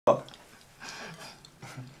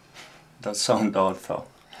That sounds odd, though.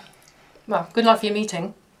 Well, good luck for your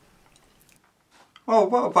meeting. Oh,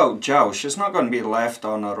 what about Jo? She's not going to be left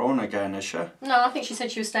on her own again, is she? No, I think she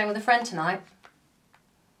said she was staying with a friend tonight.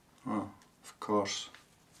 Oh, of course.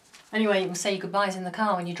 Anyway, you can say your goodbyes in the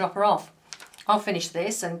car when you drop her off. I'll finish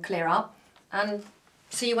this and clear up and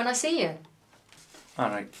see you when I see you.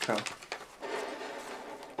 Alright, cool.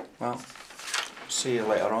 Well, see you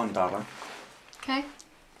later on, darling. Okay.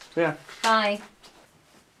 Yeah. Bye.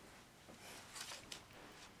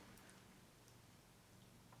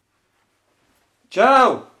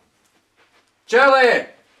 Jo! Jelly!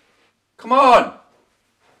 Come on!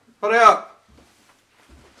 Hurry up!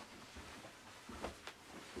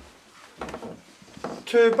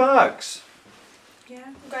 2 bags? Yeah,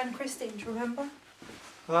 I'm going to Christine's, remember?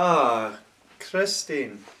 Ah,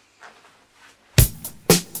 Christine.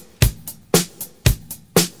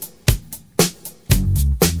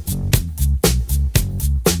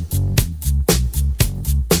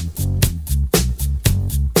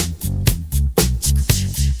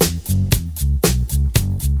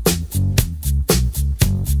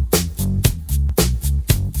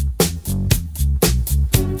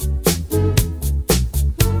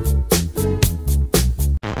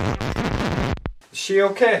 Is she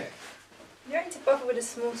okay? You don't need to bother with a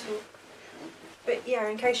small talk. But yeah,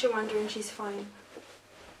 in case you're wondering, she's fine.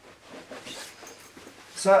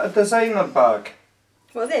 Is that a designer bag?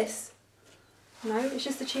 What, this? No, it's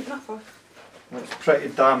just a cheap knockoff. It's pretty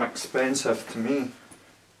damn expensive to me.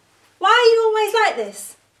 Why are you always like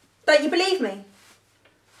this? Don't you believe me?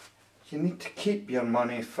 You need to keep your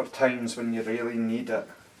money for times when you really need it.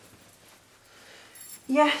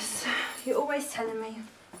 Yes, you're always telling me.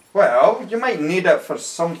 Well, you might need it for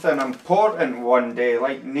something important one day,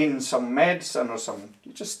 like needing some medicine or something.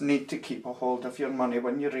 You just need to keep a hold of your money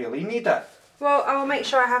when you really need it. Well, I will make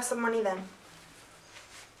sure I have some money then.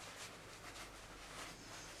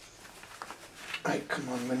 Right, come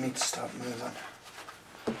on, we need to start moving.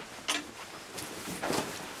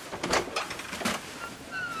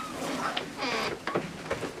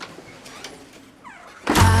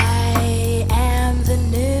 I am the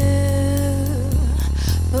new,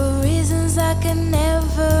 for reasons I can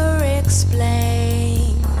never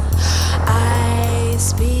explain. I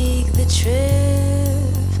speak the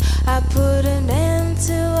truth, I put an end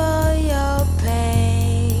to all your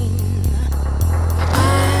pain.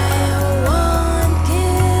 I want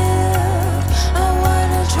guilt, I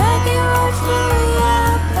wanna drag you right through your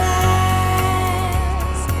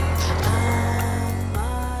past. I'm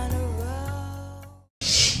on a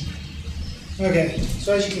road. Okay,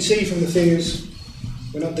 so as you can see from the figures,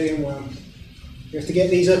 we're not doing well. We have to get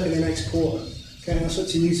these up in the next quarter. Okay, that's up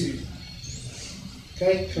to you two.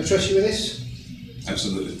 Okay, can I trust you with this?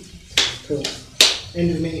 Absolutely. Cool.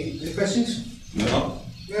 End of meeting. Any questions? No.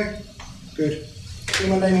 No? Good. See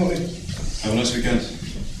my name on it. Have a nice weekend.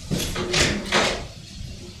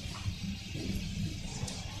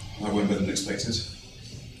 That went better than expected.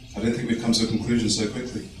 I didn't think we'd come to a conclusion so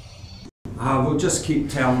quickly. We'll just keep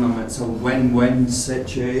telling them it's a win-win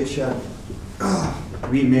situation.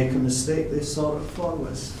 We make a mistake, they sort it for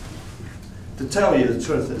us. To tell you the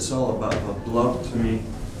truth, it's all a bit of a blur to me.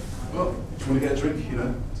 Well, do you want to get a drink,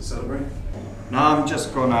 to celebrate? No, I'm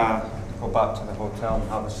just gonna go back to the hotel and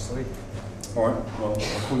have a sleep. Alright, well,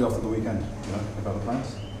 I'll call you after the weekend, if other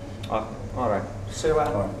plans. Alright. See you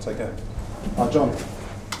later. Alright, take care. John.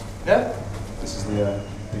 Yeah? This is the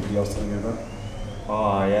DVD I was telling you about.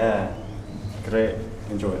 Oh, yeah. Great.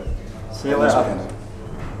 Enjoy it. See you Have a nice later. weekend.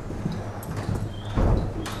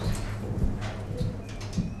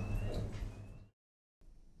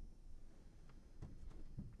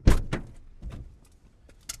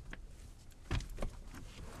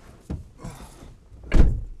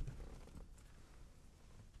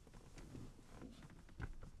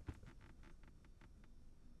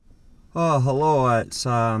 Oh, hello, it's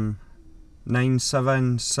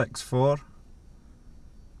 9764.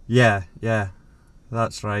 Yeah,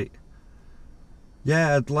 that's right.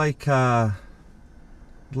 Yeah, I'd like a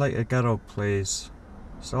girl, please.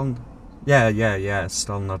 Still, yeah,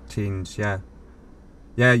 still in her teens, yeah.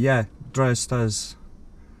 Yeah, dressed as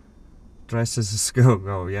a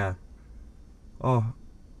schoolgirl, yeah. Oh,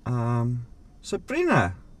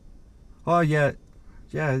 Sabrina. Oh, yeah,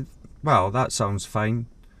 well, that sounds fine.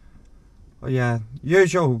 Oh yeah,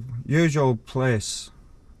 usual place.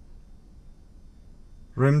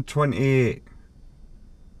 Room 28.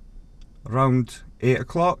 Around 8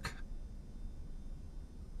 o'clock?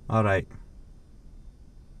 Alright.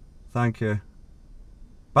 Thank you.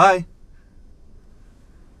 Bye.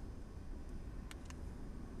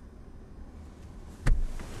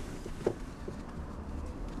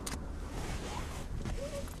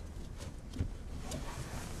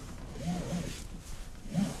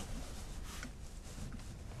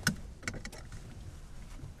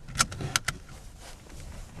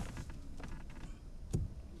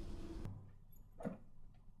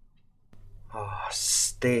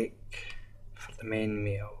 steak for the main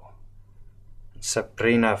meal. And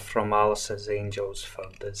Sabrina from Alice's Angels for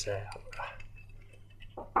dessert.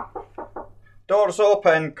 Doors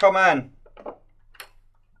open, come in.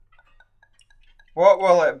 What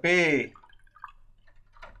will it be?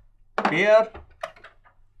 Beer?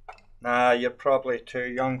 Nah, you're probably too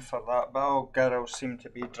young for that, but all girls seem to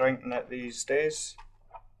be drinking it these days.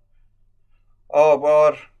 Oh,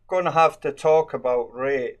 we're going to have to talk about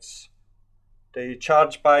rates. Do you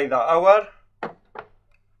charge by the hour?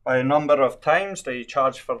 By a number of times? Do you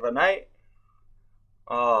charge for the night?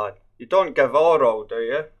 Ah, you don't give oral, do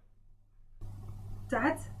you?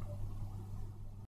 Dad?